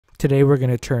Today we're going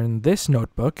to turn this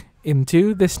notebook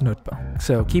into this notebook,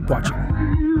 so keep watching.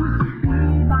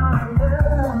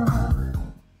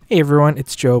 Hey everyone,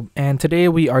 it's Job, and today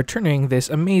we are turning this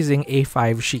amazing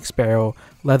A5 Chic Sparrow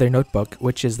leather notebook,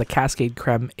 which is the Cascade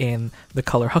Creme in the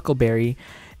color Huckleberry,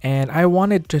 and I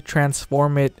wanted to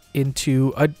transform it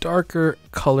into a darker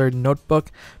colored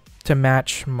notebook to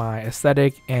match my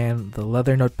aesthetic and the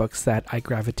leather notebooks that I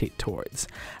gravitate towards.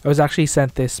 I was actually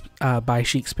sent this by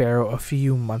Chic Sparrow a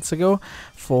few months ago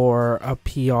for a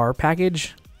PR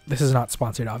package. This is not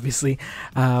sponsored, obviously,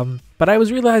 but I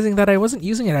was realizing that I wasn't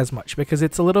using it as much because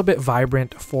it's a little bit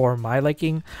vibrant for my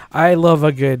liking. I love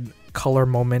a good color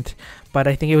moment, but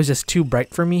I think it was just too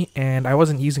bright for me and I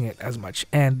wasn't using it as much.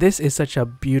 And this is such a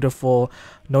beautiful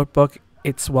notebook.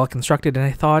 It's well constructed, and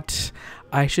I thought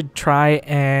I should try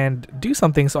and do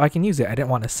something so I can use it. I didn't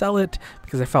want to sell it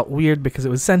because I felt weird because it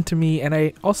was sent to me, and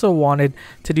I also wanted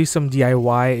to do some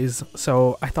DIYs,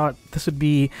 so I thought this would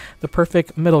be the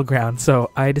perfect middle ground, so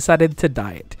I decided to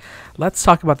dye it. Let's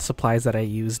talk about the supplies that I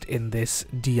used in this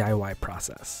DIY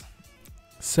process.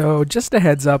 So just a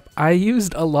heads up, I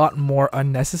used a lot more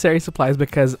unnecessary supplies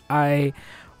because I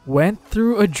went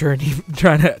through a journey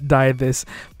trying to dye this,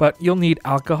 but you'll need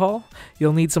alcohol,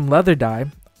 you'll need some leather dye.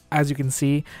 As you can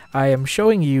see, I am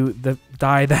showing you the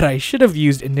dye that I should have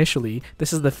used initially.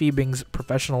 This is the Fiebings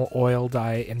Professional Oil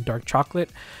Dye in dark chocolate,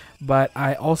 but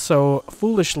I also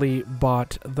foolishly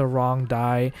bought the wrong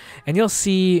dye, and you'll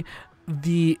see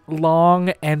the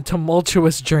long and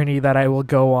tumultuous journey that I will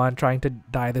go on trying to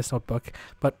dye this notebook.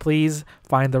 But please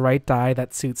find the right dye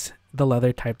that suits the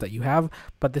leather type that you have,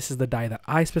 but this is the dye that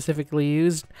I specifically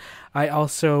used. I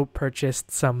also purchased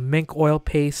some Mink Oil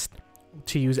Paste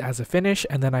to use as a finish,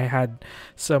 and then I had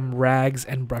some rags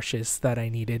and brushes that I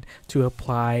needed to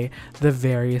apply the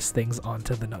various things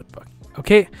onto the notebook.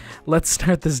 Okay, let's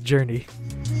start this journey.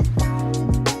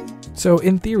 So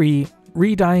in theory,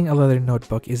 redyeing a leather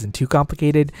notebook isn't too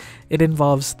complicated. It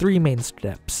involves three main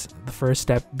steps. The first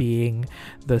step being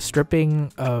the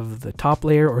stripping of the top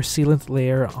layer or sealant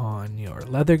layer on your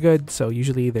leather good. So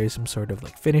usually there's some sort of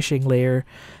like finishing layer,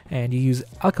 and you use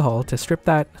alcohol to strip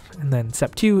that. And then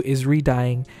step two is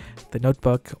redyeing the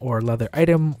notebook or leather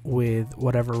item with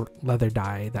whatever leather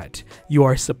dye that you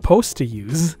are supposed to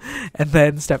use. And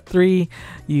then step three,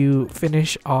 you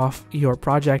finish off your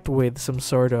project with some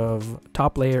sort of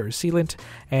top layer or sealant.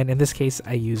 And in this case,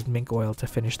 I used mink oil to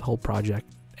finish the whole project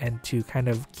and to kind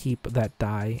of keep that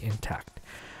dye intact.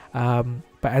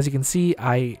 But as you can see,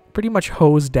 I pretty much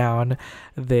hosed down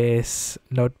this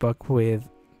notebook with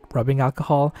rubbing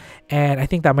alcohol, and I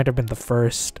think that might have been the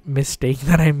first mistake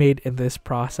that I made in this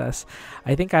process.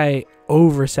 I think I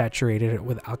oversaturated it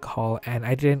with alcohol and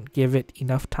I didn't give it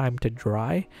enough time to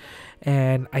dry,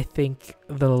 and I think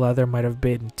the leather might have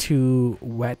been too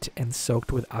wet and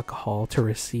soaked with alcohol to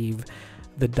receive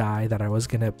the dye that I was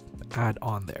gonna add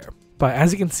on there. But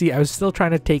as you can see, I was still trying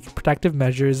to take protective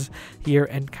measures here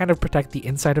and kind of protect the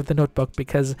inside of the notebook,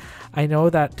 because I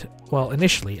know that, well,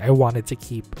 initially I wanted to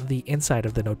keep the inside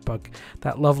of the notebook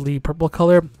that lovely purple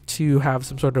color to have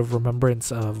some sort of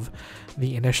remembrance of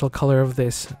the initial color of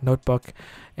this notebook.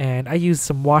 And I used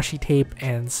some washi tape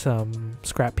and some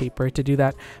scrap paper to do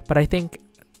that. But I think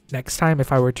next time,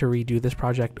 if I were to redo this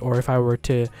project, or if I were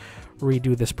to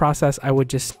redo this process, I would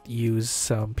just use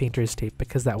some painter's tape,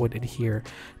 because that would adhere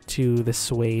to the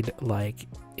suede like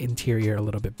interior a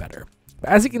little bit better.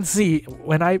 But as you can see,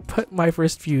 when I put my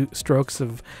first few strokes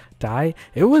of dye,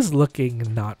 it was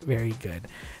looking not very good,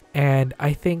 and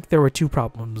I think there were two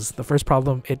problems. The first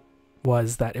problem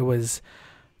was that it was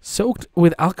soaked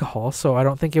with alcohol, so I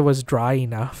don't think it was dry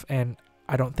enough, and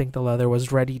I don't think the leather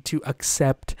was ready to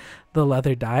accept the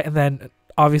leather dye. And then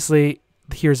obviously,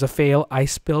 here's a fail. I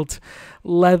spilt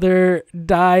leather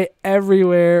dye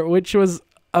everywhere, which was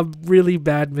a really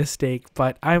bad mistake,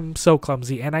 but I'm so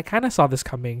clumsy and I kind of saw this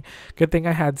coming. Good thing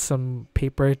I had some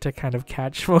paper to kind of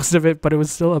catch most of it, but it was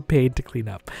still a pain to clean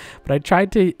up. But I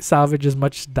tried to salvage as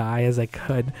much dye as I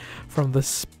could from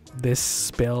this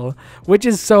spill, which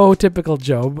is so typical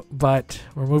Job, but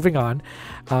we're moving on.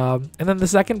 And then the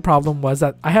second problem was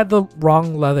that I had the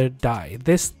wrong leather dye.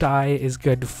 This dye is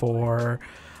good for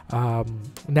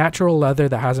natural leather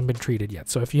that hasn't been treated yet.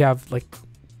 So if you have like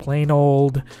plain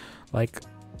old like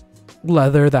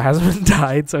leather that hasn't been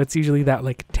dyed, so it's usually that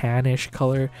like tannish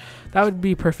color, that would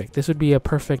be perfect. This would be a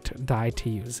perfect dye to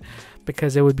use,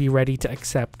 because it would be ready to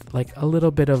accept like a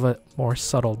little bit of a more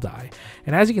subtle dye.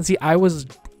 And as you can see, I was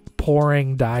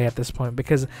pouring dye at this point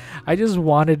because I just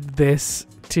wanted this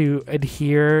to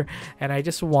adhere, and I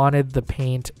just wanted the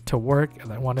paint to work,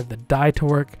 and I wanted the dye to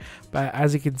work. But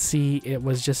as you can see, it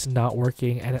was just not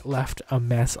working, and it left a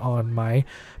mess on my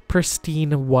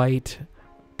pristine white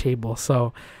table.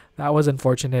 So that was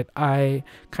unfortunate. I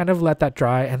kind of let that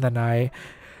dry, and then I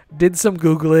did some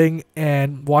Googling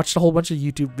and watched a whole bunch of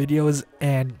YouTube videos,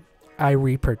 and I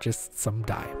repurchased some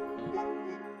dye.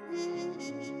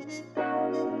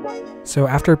 So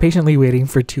after patiently waiting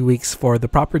for 2 weeks for the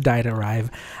proper dye to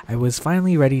arrive, I was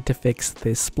finally ready to fix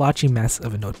this splotchy mess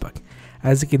of a notebook.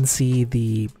 As you can see,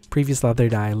 the previous leather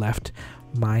dye left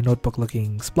my notebook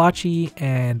looking splotchy,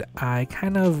 and I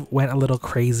kind of went a little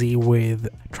crazy with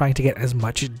trying to get as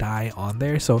much dye on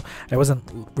there, so I wasn't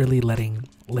really letting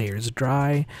layers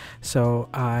dry, so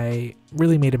I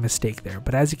really made a mistake there.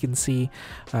 But as you can see,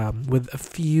 with a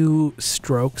few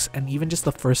strokes and even just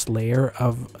the first layer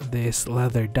of this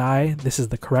leather dye, this is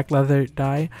the correct leather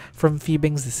dye from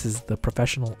Fiebings, this is the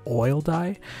professional oil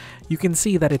dye, you can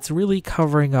see that it's really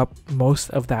covering up most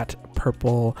of that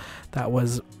purple that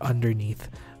was underneath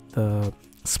the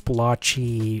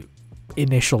splotchy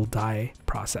initial dye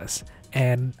process.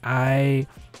 And I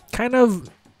kind of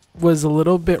was a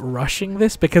little bit rushing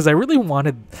this because I really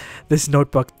wanted this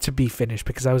notebook to be finished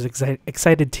because I was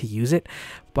excited to use it,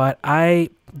 but I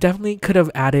definitely could have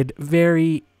added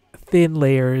very thin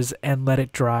layers and let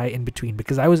it dry in between,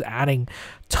 because I was adding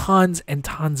tons and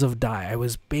tons of dye. I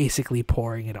was basically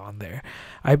pouring it on there.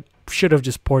 I should have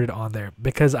just poured it on there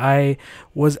because I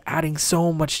was adding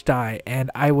so much dye,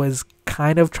 and I was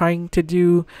kind of trying to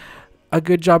do a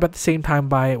good job at the same time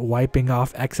by wiping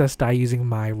off excess dye using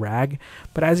my rag.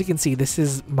 But as you can see, this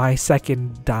is my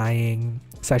second dyeing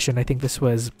session. I think this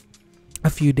was a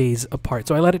few days apart,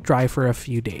 so I let it dry for a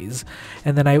few days,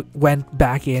 and then I went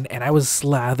back in and I was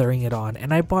slathering it on,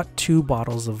 and I bought 2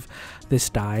 bottles of this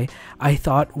dye. I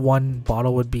thought 1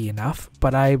 bottle would be enough,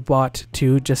 but I bought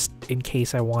 2 just in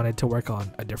case I wanted to work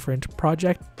on a different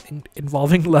project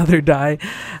involving leather dye.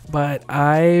 But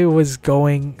I was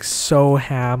going so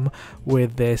ham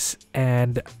with this,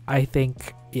 and I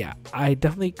think, yeah, I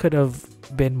definitely could have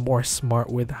been more smart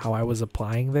with how I was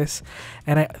applying this,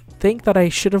 and I think that I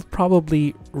should have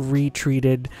probably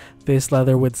retreated this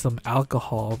leather with some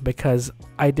alcohol, because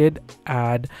I did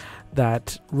add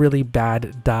that really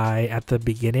bad dye at the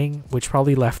beginning, which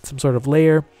probably left some sort of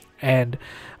layer, and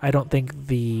I don't think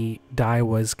the dye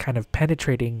was kind of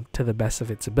penetrating to the best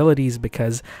of its abilities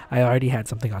because I already had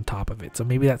something on top of it. So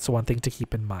maybe that's one thing to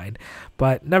keep in mind.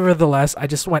 But nevertheless, I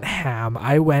just went ham.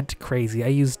 I went crazy. I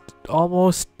used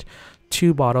almost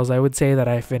 2 bottles. I would say that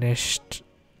I finished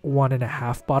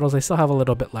 1.5 bottles. I still have a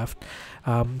little bit left,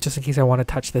 just in case I want to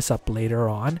touch this up later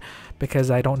on, because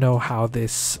I don't know how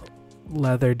this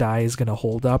leather dye is going to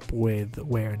hold up with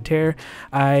wear and tear.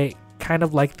 I kind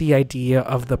of like the idea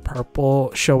of the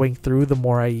purple showing through the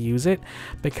more I use it,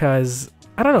 because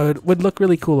I don't know, it would look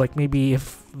really cool, like maybe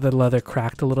if the leather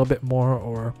cracked a little bit more,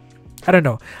 or I don't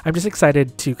know. I'm just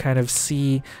excited to kind of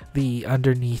see the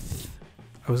underneath,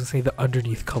 I was gonna say the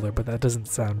underneath color, but that doesn't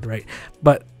sound right,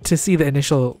 but to see the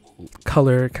initial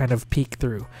color kind of peek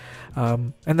through.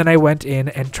 And then I went in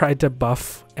and tried to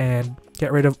buff and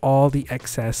get rid of all the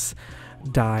excess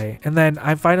dye, and then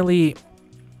I'm finally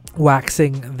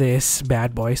waxing this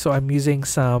bad boy. So I'm using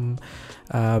some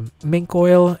mink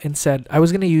oil instead. I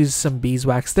was going to use some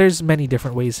beeswax. There's many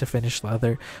different ways to finish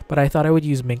leather, but I thought I would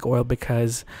use mink oil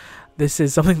because this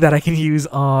is something that I can use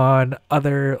on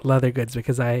other leather goods,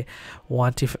 because I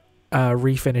want to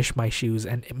refinish my shoes,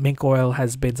 and mink oil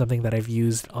has been something that I've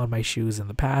used on my shoes in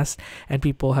the past, and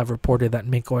people have reported that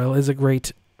mink oil is a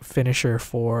great finisher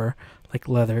for like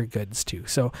leather goods too.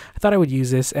 So I thought I would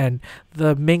use this, and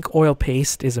the Mink Oil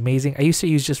Paste is amazing. I used to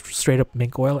use just straight up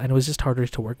mink oil, and it was just harder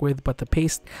to work with, but the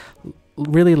paste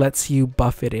really lets you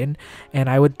buff it in, and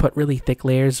I would put really thick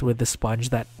layers with the sponge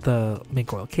that the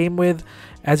mink oil came with.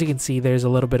 As you can see, there's a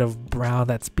little bit of brown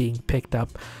that's being picked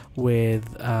up with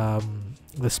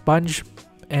the sponge,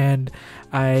 and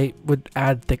I would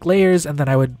add thick layers, and then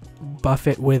I would buff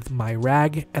it with my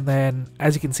rag, and then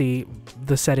as you can see,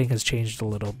 the setting has changed a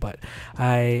little, but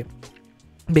I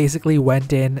basically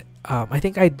went in, I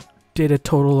think I did a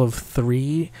total of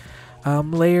 3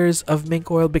 layers of mink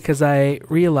oil, because I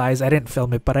realized, I didn't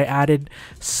film it, but I added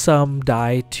some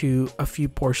dye to a few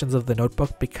portions of the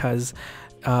notebook because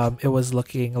it was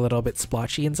looking a little bit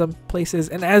splotchy in some places,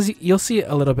 and as you'll see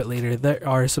a little bit later, there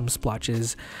are some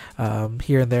splotches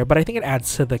here and there, but I think it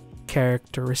adds to the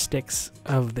characteristics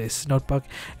of this notebook,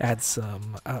 adds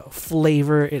some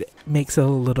flavor, it makes it a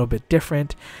little bit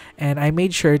different, and I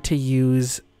made sure to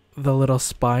use the little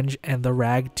sponge and the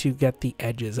rag to get the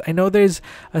edges. I know there's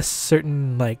a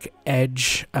certain like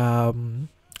edge,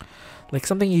 like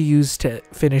something you use to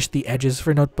finish the edges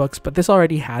for notebooks, but this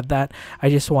already had that. I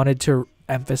just wanted to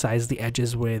emphasize the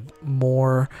edges with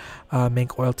more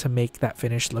mink oil to make that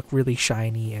finish look really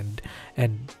shiny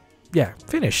and yeah,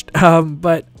 finished.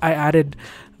 But I added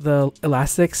the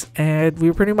elastics and we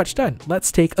were pretty much done.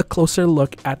 Let's take a closer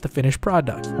look at the finished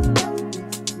product.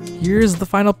 Here's the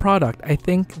final product. I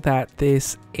think that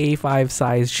this A5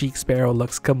 size Chic Sparrow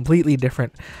looks completely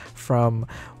different from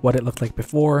what it looked like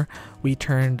before. We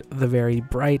turned the very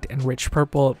bright and rich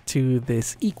purple to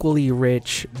this equally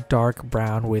rich dark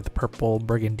brown with purple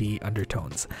burgundy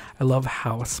undertones. I love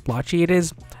how splotchy it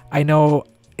is. I know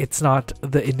it's not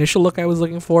the initial look I was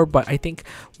looking for, but I think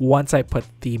once I put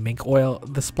the mink oil,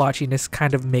 the splotchiness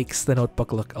kind of makes the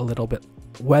notebook look a little bit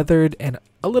weathered and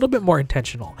a little bit more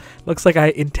intentional. Looks like I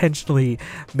intentionally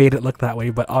made it look that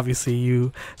way, but obviously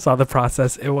you saw the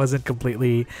process. It wasn't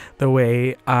completely the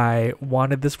way I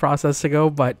wanted this process to go,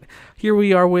 but here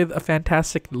we are with a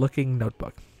fantastic looking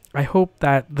notebook. I hope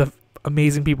that the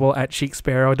amazing people at Chic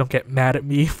Sparrow don't get mad at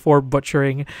me for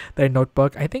butchering their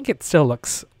notebook. I think it still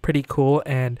looks pretty cool,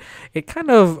 and it kind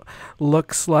of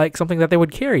looks like something that they would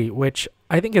carry, which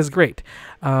I think is great.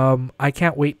 I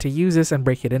can't wait to use this and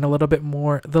break it in a little bit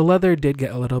more. The leather did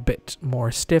get a little bit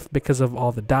more stiff because of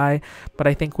all the dye, but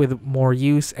I think with more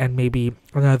use and maybe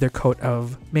another coat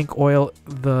of mink oil,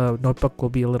 the notebook will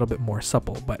be a little bit more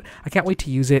supple. But I can't wait to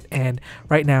use it, and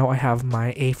right now I have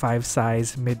my A5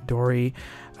 size Midori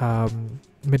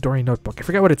notebook. I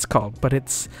forget what it's called, but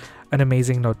it's an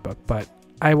amazing notebook. But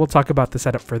I will talk about the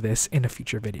setup for this in a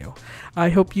future video. I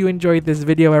hope you enjoyed this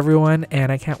video, everyone,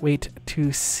 and I can't wait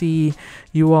to see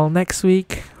you all next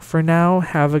week. For now,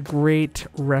 have a great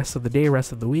rest of the day,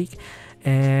 rest of the week,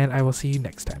 and I will see you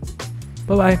next time.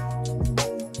 Bye-bye.